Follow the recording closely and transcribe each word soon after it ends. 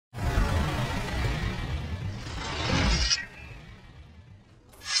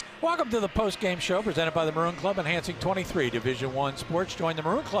Welcome to the post-game show presented by the Maroon Club, enhancing 23 Division I sports. Join the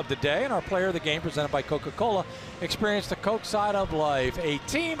Maroon Club today and our player of the game presented by Coca-Cola. Experience the Coke side of life. A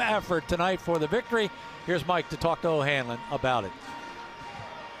team effort tonight for the victory. Here's Mike to talk to O'Hanlon about it.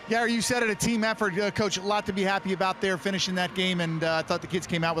 Gary, you said it, a team effort. Coach, a lot to be happy about there finishing that game, and I thought the kids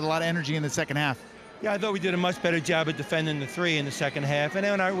came out with a lot of energy in the second half. Yeah, I thought we did a much better job of defending the three in the second half. And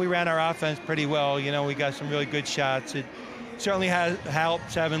then we ran our offense pretty well. You know, we got some really good shots. It certainly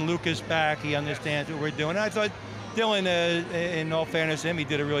helps having Lucas back. He understands what we're doing. And I thought Dylan, in all fairness to him, he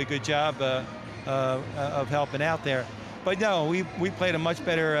did a really good job of helping out there. But no, we played a much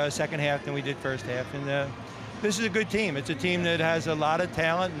better second half than we did first half. And this is a good team. It's a team that has a lot of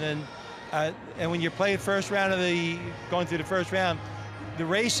talent. And when you're playing going through the first round, the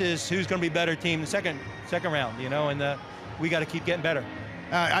race is who's going to be better team the second round, you know, and we got to keep getting better.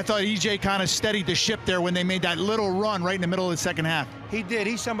 I thought EJ kind of steadied the ship there when they made that little run right in the middle of the second half. He did.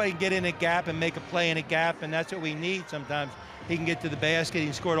 He's somebody to get in a gap and make a play in a gap, and that's what we need sometimes. He can get to the basket.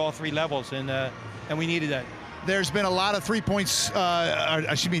 He scored all three levels, and we needed that. There's been a lot of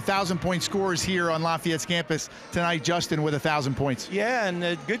 1,000-point scores here on Lafayette's campus tonight. Justin with 1,000 points. Yeah, and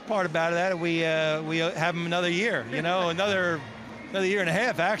the good part about that, we have him another year, you know, another year and a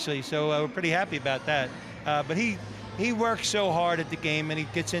half, actually, so we're pretty happy about that. But he works so hard at the game, and he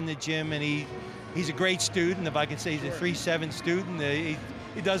gets in the gym, and he's a great student. If I can say he's a 3-7 student, he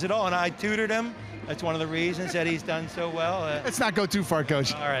does it all, and I tutored him. That's one of the reasons that he's done so well. Let's not go too far,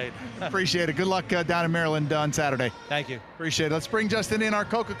 Coach. All right. Appreciate it. Good luck down in Maryland on Saturday. Thank you. Appreciate it. Let's bring Justin in, our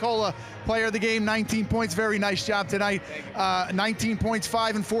Coca-Cola player of the game. 19 points. Very nice job tonight. 19 points,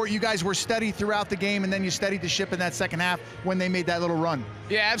 5 and 4. You guys were steady throughout the game, and then you steadied the ship in that second half when they made that little run.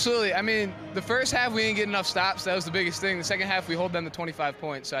 Yeah, absolutely. I mean, the first half we didn't get enough stops. That was the biggest thing. The second half we hold them to 25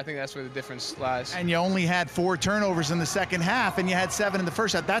 points, so I think that's where the difference lies. And you only had 4 turnovers in the second half, and you had 7 in the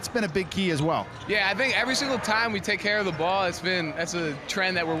first half. That's been a big key as well. Yeah, I think every single time we take care of the ball, that's a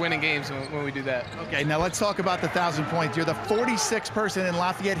trend that we're winning games when we do that. Okay, now let's talk about the 1,000 points. You're the 46th person in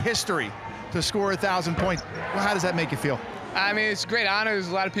Lafayette history to score 1,000 points. Well, how does that make you feel? I mean, it's a great honor. There's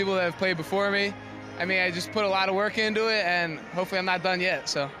a lot of people that have played before me. I mean, I just put a lot of work into it, and hopefully I'm not done yet.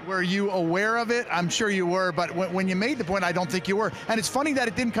 So. Were you aware of it? I'm sure you were, but when you made the point, I don't think you were. And it's funny that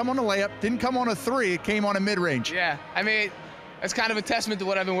it didn't come on a layup, didn't come on a 3, it came on a mid-range. Yeah, I mean, that's kind of a testament to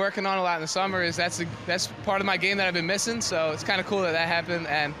what I've been working on a lot in the summer. That's part of my game that I've been missing, so it's kind of cool that happened.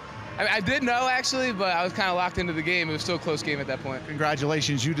 And I mean, I did know, actually, but I was kind of locked into the game. It was still a close game at that point.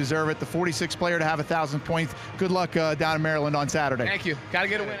 Congratulations. You deserve it. The 46th player to have 1,000 points. Good luck down in Maryland on Saturday. Thank you. Got to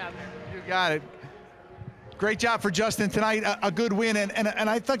get a win out there. You got it. Great job for Justin tonight. A good win, and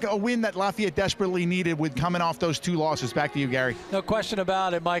I think a win that Lafayette desperately needed with coming off those 2 losses. Back to you, Gary. No question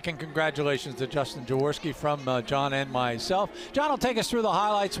about it, Mike, and congratulations to Justin Jaworski from John and myself. John will take us through the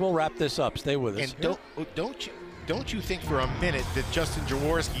highlights. We'll wrap this up. Stay with us. And don't you think for a minute that Justin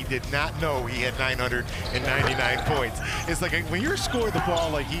Jaworski did not know he had 999 points. It's like when you score the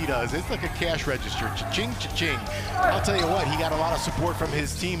ball like he does, it's like a cash register, cha-ching, cha-ching. I'll tell you what, he got a lot of support from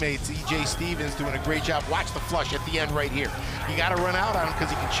his teammates. E.J. Stevens doing a great job. Watch the flush at the end right here. You got to run out on him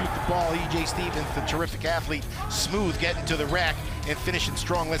because he can shoot the ball. E.J. Stevens, the terrific athlete, smooth getting to the rack and finishing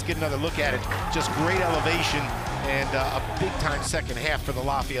strong. Let's get another look at it. Just great elevation and a big-time second half for the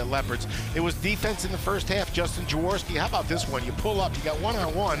Lafayette Leopards. It was defense in the first half. Justin Jaworski, how about this one? You pull up, you got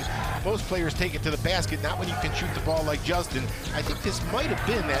one-on-one. Both players take it to the basket, not when you can shoot the ball like Justin. I think this might have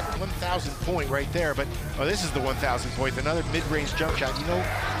been that 1,000 point right there, but this is the 1,000 point. Another mid-range jump shot. You know,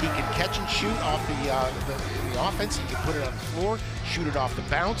 he can catch and shoot off the offense. He can put it on the floor, shoot it off the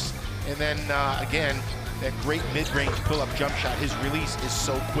bounce, and then again, that great mid-range pull-up jump shot. His release is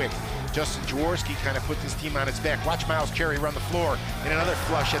so quick. Justin Jaworski kind of put this team on its back. Watch Miles Cherry run the floor and another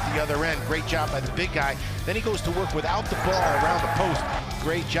flush at the other end. Great job by the big guy. Then he goes to work without the ball around the post.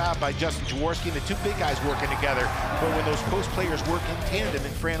 Great job by Justin Jaworski and the 2 big guys working together. But when those post players work in tandem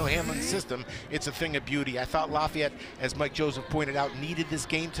in Fran O'Hanlon's system, it's a thing of beauty. I thought Lafayette, as Mike Joseph pointed out, needed this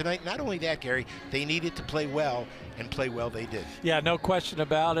game tonight. Not only that, Gary, they needed to play well, and play well they did. Yeah, no question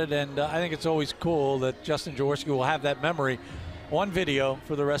about it, and I think it's always cool that Justin Jaworski will have that memory on video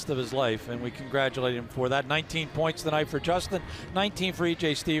for the rest of his life, and we congratulate him for that. 19 points tonight for Justin, 19 for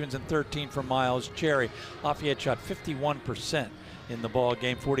E.J. Stevens, and 13 for Miles Cherry. Lafayette shot 51% in the ball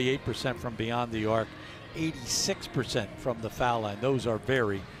game, 48% from beyond the arc, 86% from the foul line. Those are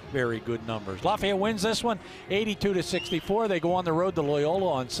very, very good numbers. Lafayette wins this one, 82-64. They go on the road to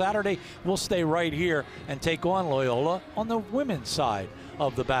Loyola on Saturday. We'll stay right here and take on Loyola on the women's side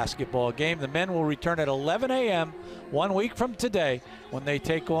of the basketball game. The men will return at 11 a.m. 1 week from today when they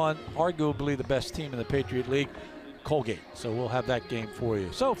take on arguably the best team in the Patriot League, Colgate. So we'll have that game for you.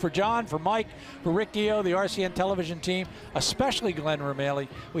 So for John, for Mike, for Rick Gio, the RCN television team, especially Glenn Romali,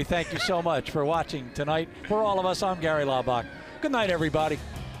 we thank you so much for watching tonight. For all of us, I'm Gary Laubach. Good night, everybody.